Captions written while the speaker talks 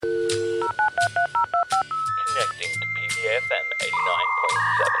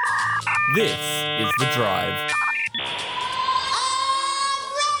This is The Drive.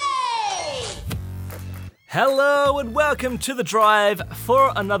 Hello and welcome to The Drive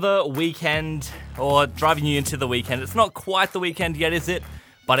for another weekend, or driving you into the weekend. It's not quite the weekend yet, is it?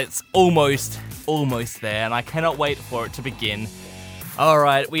 But it's almost there, and I cannot wait for it to begin.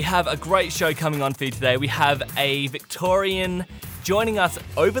 Alright, we have a great show coming on for you today. We have a Victorian joining us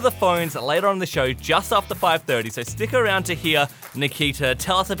over the phones later on in the show, just after 5:30, so stick around to hear Nikita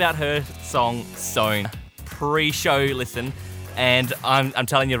tell us about her song, Stone. Pre-show listen, and I'm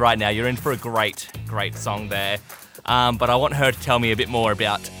telling you right now, you're in for a great song there. But I want her to tell me a bit more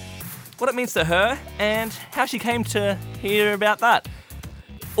about what it means to her and how she came to hear about that.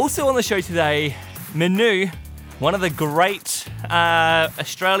 Also on the show today, Manu, one of the great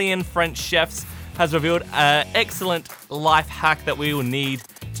Australian French chefs, has revealed an excellent life hack that we will need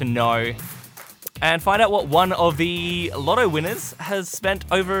to know, and find out what one of the lotto winners has spent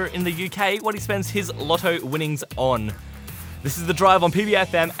over in the UK, what he spends his lotto winnings on. This is The Drive on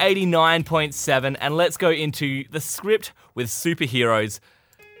PBFM 89.7, and let's go into the script with superheroes.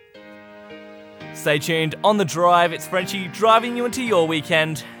 Stay tuned on The Drive. It's Frenchie driving you into your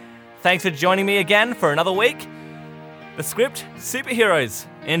weekend. Thanks for joining me again for another week. The script, superheroes.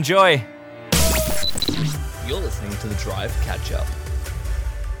 Enjoy. You're listening to The Drive Catch-Up.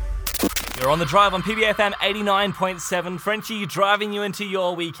 You're on The Drive on PBFM 89.7. Frenchie driving you into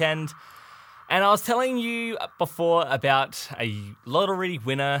your weekend. And I was telling you before about a lottery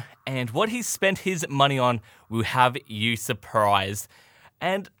winner and what he's spent his money on will have you surprised.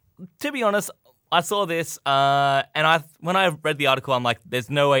 And to be honest, I saw this and when I read the article, I'm like, there's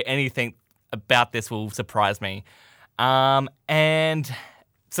no way anything about this will surprise me. And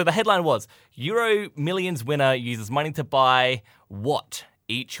so the headline was, Euro Millions winner uses money to buy what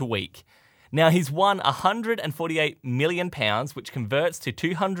each week? Now, he's won £148 million, which converts to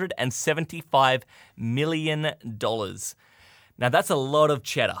 $275 million. Now, that's a lot of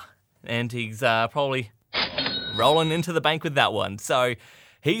cheddar, and he's probably rolling into the bank with that one. So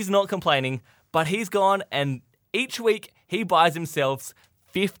he's not complaining, but he's gone, and each week he buys himself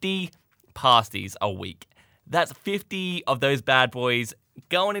 50 pasties a week. That's 50 of those bad boys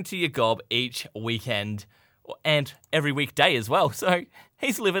going into your gob each weekend, and every weekday as well. So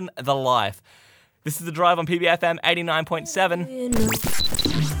he's living the life. This is The Drive on PBFM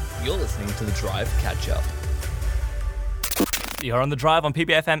 89.7. You're listening to The Drive Catch-Up. You're on The Drive on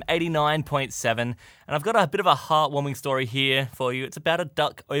PBFM 89.7, and I've got a bit of a heartwarming story here for you. It's about a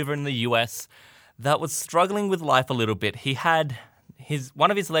duck over in the US that was struggling with life a little bit. He had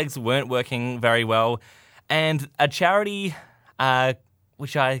one of his legs weren't working very well, and a charity,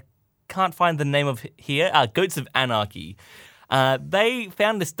 which I can't find the name of here, Goats of Anarchy. They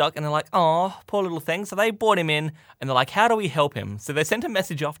found this duck and they're like, oh, poor little thing. So they brought him in and they're like, how do we help him? So they sent a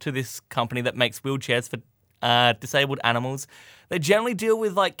message off to this company that makes wheelchairs for disabled animals. They generally deal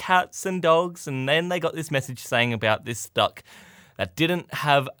with like cats and dogs, and then they got this message saying about this duck that didn't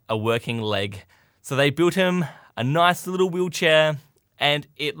have a working leg. So they built him a nice little wheelchair and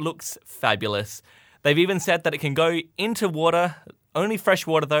it looks fabulous. They've even said that it can go into water, only fresh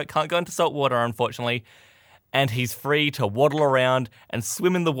water though, it can't go into salt water unfortunately, and he's free to waddle around and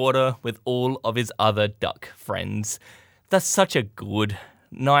swim in the water with all of his other duck friends. That's such a good,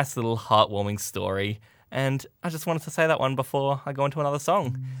 nice little heartwarming story, and I just wanted to say that one before I go into another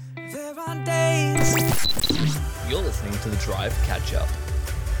song. There are days. You're listening to The Drive Catch-Up.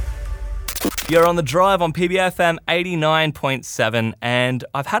 You're on The Drive on PBFM 89.7, and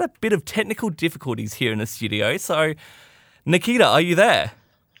I've had a bit of technical difficulties here in the studio, so Nikita, are you there?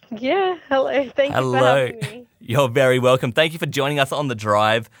 Yeah, hello. Thank you for having me. You're very welcome. Thank you for joining us on The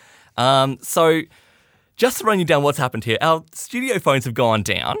Drive. So just to run you down what's happened here, our studio phones have gone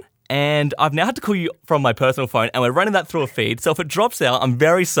down, and I've now had to call you from my personal phone, and we're running that through a feed, so if it drops out, I'm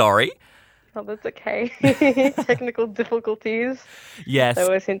very sorry. Oh, that's okay. Technical difficulties. Yes. They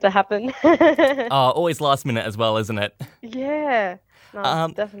always seem to happen. Always last minute as well, isn't it? Yeah.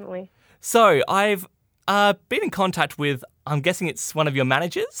 No, definitely. So I've been in contact with, I'm guessing it's one of your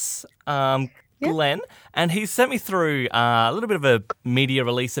managers, Glenn, and he sent me through a little bit of a media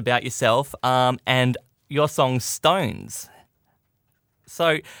release about yourself and your song Stones.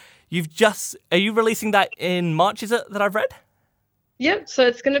 So are you releasing that in March, is it, that I've read? Yep, so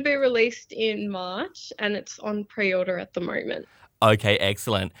it's going to be released in March and it's on pre-order at the moment. Okay,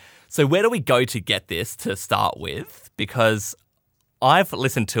 excellent. So where do we go to get this to start with? Because I've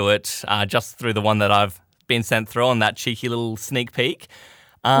listened to it just through the one that I've been sent through on that cheeky little sneak peek.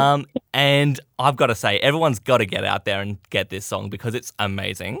 And I've got to say, everyone's got to get out there and get this song because it's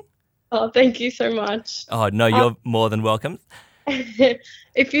amazing. Oh, thank you so much. Oh, no, you're more than welcome.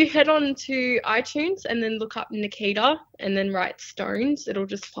 If you head on to iTunes and then look up Nikita and then write Stones, it'll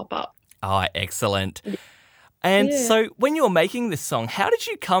just pop up. Oh, excellent. And Yeah. so when you were making this song, how did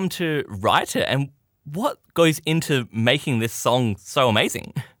you come to write it, and what goes into making this song so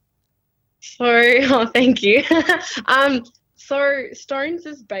amazing? So, oh, thank you. So Stones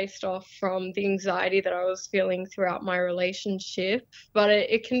is based off from the anxiety that I was feeling throughout my relationship, but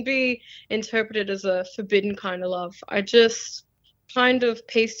it can be interpreted as a forbidden kind of love. I just kind of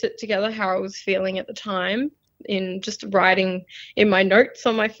pieced it together how I was feeling at the time in just writing in my notes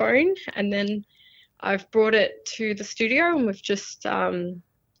on my phone, and then I've brought it to the studio and we've just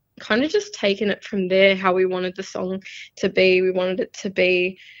kind of just taken it from there, how we wanted the song to be. We wanted it to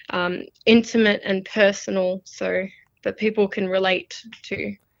be intimate and personal so that people can relate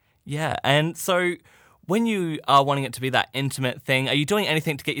to. Yeah, and so when you are wanting it to be that intimate thing, are you doing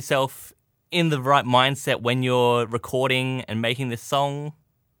anything to get yourself in the right mindset when you're recording and making this song?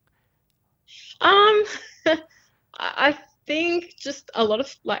 Um, I think just a lot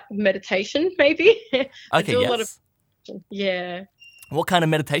of like meditation, maybe. I Okay, do a lot of, yes. yeah. What kind of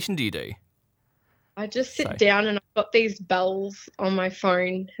meditation do you do? I just So, sit down and I've got these bells on my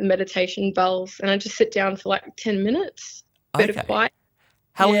phone, meditation bells, and I just sit down for like 10 minutes, bit of okay. quiet.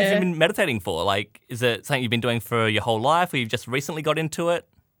 How long have you Yeah, been meditating for? Like, is it something you've been doing for your whole life, or you've just recently got into it?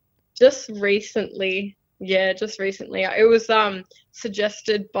 just recently. Yeah, just recently. It was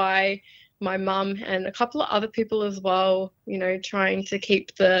suggested by my mum and a couple of other people as well, trying to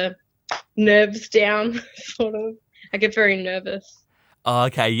keep the nerves down, sort of. I get very nervous. Oh,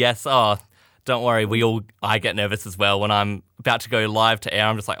 okay, yes. Oh, don't worry. I get nervous as well when I'm about to go live to air.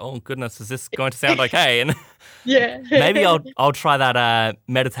 I'm just like, oh goodness, is this going to sound okay? And Yeah. maybe I'll try that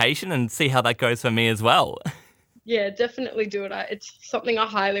meditation and see how that goes for me as well. Yeah, definitely do it. It's something I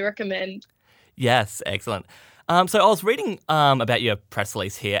highly recommend. Yes, excellent. So I was reading about your press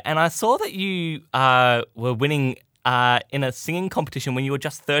release here, and I saw that you were winning in a singing competition when you were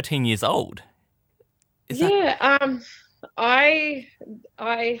just 13 years old. Is that Yeah,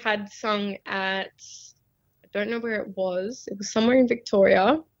 I had sung at, I don't know where it was. It was somewhere in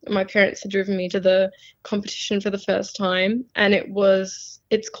Victoria. My parents had driven me to the competition for the first time, and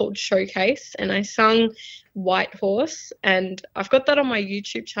it's called Showcase, and I sung White Horse, and I've got that on my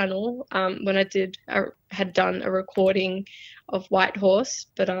YouTube channel. When had done a recording of White Horse,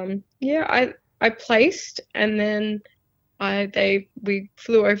 but yeah, I placed, and then we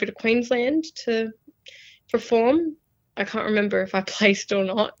flew over to Queensland to perform. I can't remember if I placed or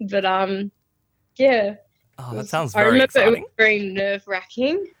not, but yeah. Oh, that sounds I very remember it was exciting. very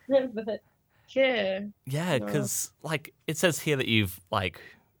nerve-wracking, but yeah. Yeah, No. because like it says here that you've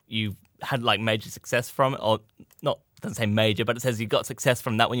had like major success from it, or not, doesn't say major, but it says you got success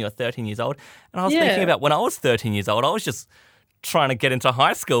from that when you were 13 years old. And I was thinking Yeah. about when I was 13 years old, I was just trying to get into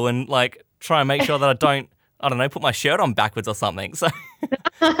high school and like try and make sure that I don't know, put my shirt on backwards or something. So,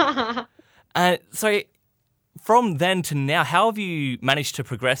 so from then to now, how have you managed to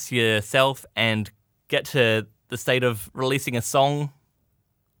progress yourself and get to the state of releasing a song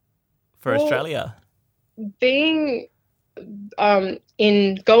for Well, Australia? being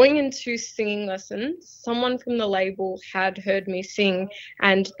in going into singing lessons, someone from the label had heard me sing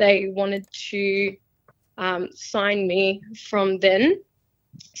and they wanted to sign me from then.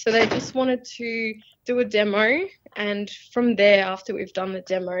 So they just wanted to do a demo, and from there, after we've done the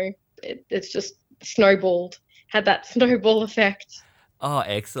demo, it's just snowballed, had that snowball effect. Oh,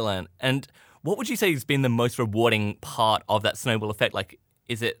 excellent. And what would you say has been the most rewarding part of that snowball effect? Like,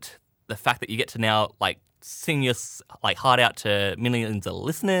 is it the fact that you get to now like sing your like heart out to millions of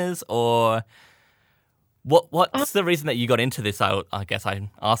listeners, or what's the reason that you got into this? I guess I'm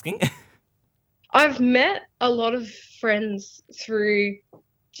asking. I've met a lot of friends through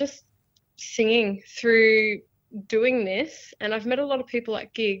just singing, through doing this, and I've met a lot of people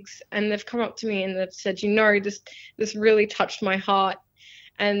at gigs, and they've come up to me and they've said, this really touched my heart,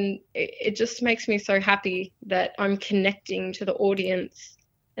 and it just makes me so happy that I'm connecting to the audience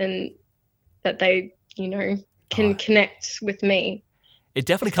and that they, can Oh, connect with me. it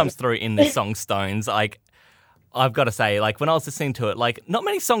definitely comes through in this song Stones. Like, I've got to say, like when I was listening to it, like not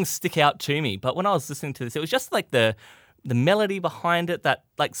many songs stick out to me, but when I was listening to this, it was just like the melody behind it, that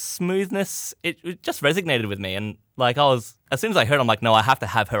like smoothness, it just resonated with me. And like as soon as I heard it, I'm like, no, I have to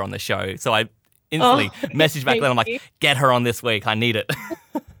have her on the show. So I instantly messaged back Thank then. I'm like, you. get her on this week. I need it.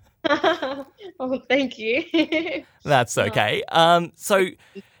 Oh, thank you. That's okay. So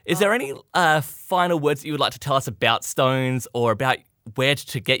is there any final words that you would like to tell us about Stones, or about where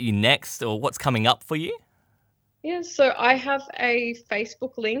to get you next, or what's coming up for you? Yeah, so I have a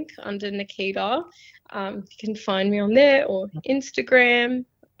Facebook link under Nikita. You can find me on there or Instagram,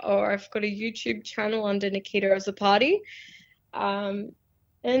 or I've got a YouTube channel under Nikita as a party.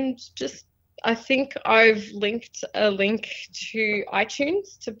 And just I think I've linked a link to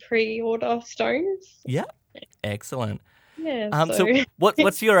iTunes to pre-order Stones. Yeah, excellent. Yeah, So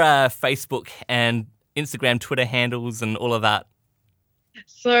what's your Facebook and Instagram, Twitter handles, and all of that?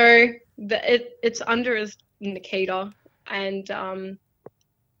 So it's under as Nikita, and the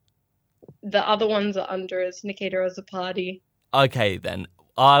other ones are under as Nikita as a party. Okay, then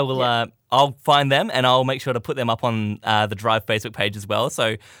I will. Yeah. I'll find them and I'll make sure to put them up on the Drive Facebook page as well.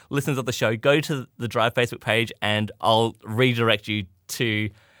 So listeners of the show, go to the Drive Facebook page and I'll redirect you to.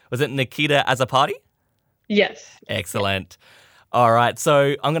 Was it Nikita as a party? Yes. Excellent. All right,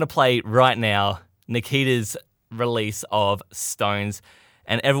 so I'm going to play right now Nikita's release of Stones,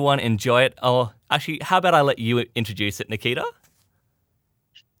 and everyone enjoy it. Oh, actually, how about I let you introduce it, Nikita?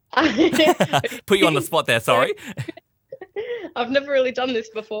 Put you on the spot there, sorry. I've never really done this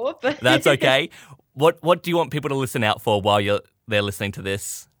before, but That's okay. What do you want people to listen out for while they're listening to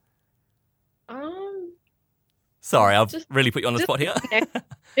this? Sorry, I've really put you on the spot here.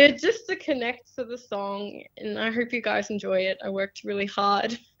 Yeah, just to connect to the song, and I hope you guys enjoy it. I worked really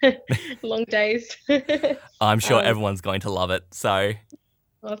hard, long days. I'm sure everyone's going to love it. So,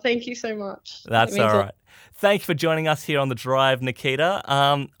 well, thank you so much. That's all right. Thank you for joining us here on The Drive, Nikita.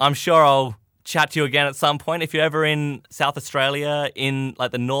 I'm sure I'll chat to you again at some point. If you're ever in South Australia, in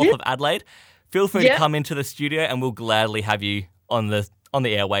like the north of Adelaide, feel free to come into the studio and we'll gladly have you on the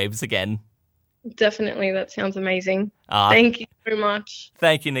airwaves again. Definitely, that sounds amazing. Thank you so much.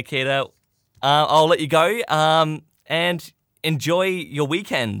 Thank you, Nikita. I'll let you go and enjoy your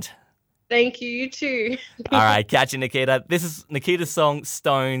weekend. Thank you, you too. All right, catch you, Nikita. This is Nikita's song,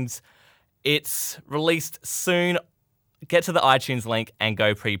 Stones. It's released soon. Get to the iTunes link and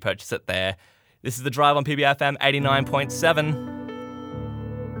go pre-purchase it there. This is The Drive on PBFM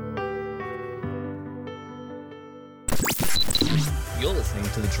 89.7. You're listening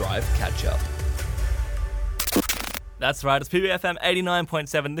to The Drive Catch-Up. That's right, it's PBFM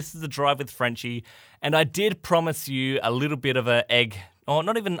 89.7. This is The Drive with Frenchie. And I did promise you a little bit of an egg. Or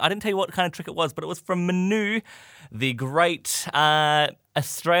not even, I didn't tell you what kind of trick it was, but it was from Manu, the great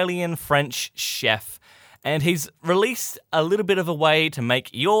Australian French chef. And he's released a little bit of a way to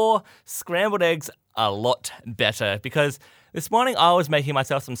make your scrambled eggs a lot better. Because this morning I was making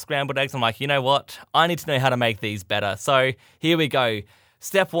myself some scrambled eggs. I'm like, you know what? I need to know how to make these better. So here we go.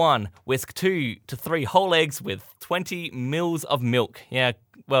 Step 1, whisk 2 to 3 whole eggs with 20 mils of milk. Yeah,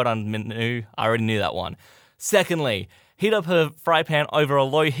 well done, Manu. I already knew that one. Secondly, heat up a fry pan over a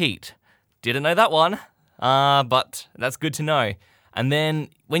low heat. Didn't know that one, but that's good to know. And then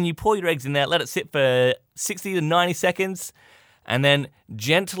when you pour your eggs in there, let it sit for 60 to 90 seconds and then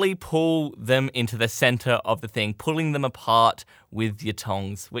gently pull them into the center of the thing, pulling them apart with your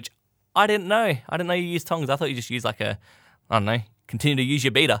tongs, which I didn't know. I didn't know you use tongs. I thought you just use continue to use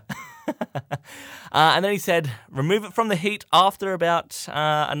your beater. And then he said, remove it from the heat after about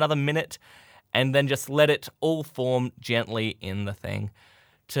another minute and then just let it all form gently in the thing.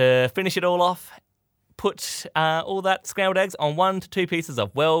 To finish it all off, put all that scrambled eggs on 1 to 2 pieces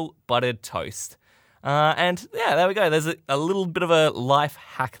of well-buttered toast. And yeah, there we go. There's a little bit of a life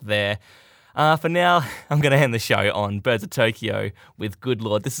hack there. For now, I'm going to end the show on Birds of Tokyo with Good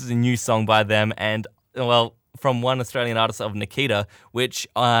Lord. This is a new song by them and, well, from one Australian artist of Nikita, which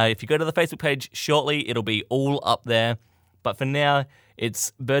if you go to the Facebook page shortly, it'll be all up there. But for now,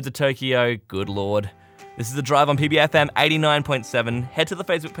 it's Birds of Tokyo, Good Lord. This is The Drive on PBFM 89.7. Head to the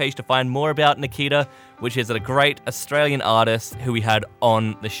Facebook page to find more about Nikita, which is a great Australian artist who we had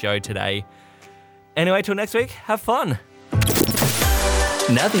on the show today. Anyway, till next week, have fun.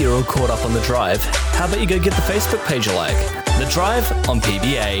 Now that you're all caught up on The Drive, how about you go get the Facebook page a like? The Drive on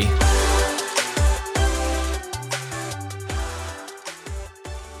PBA.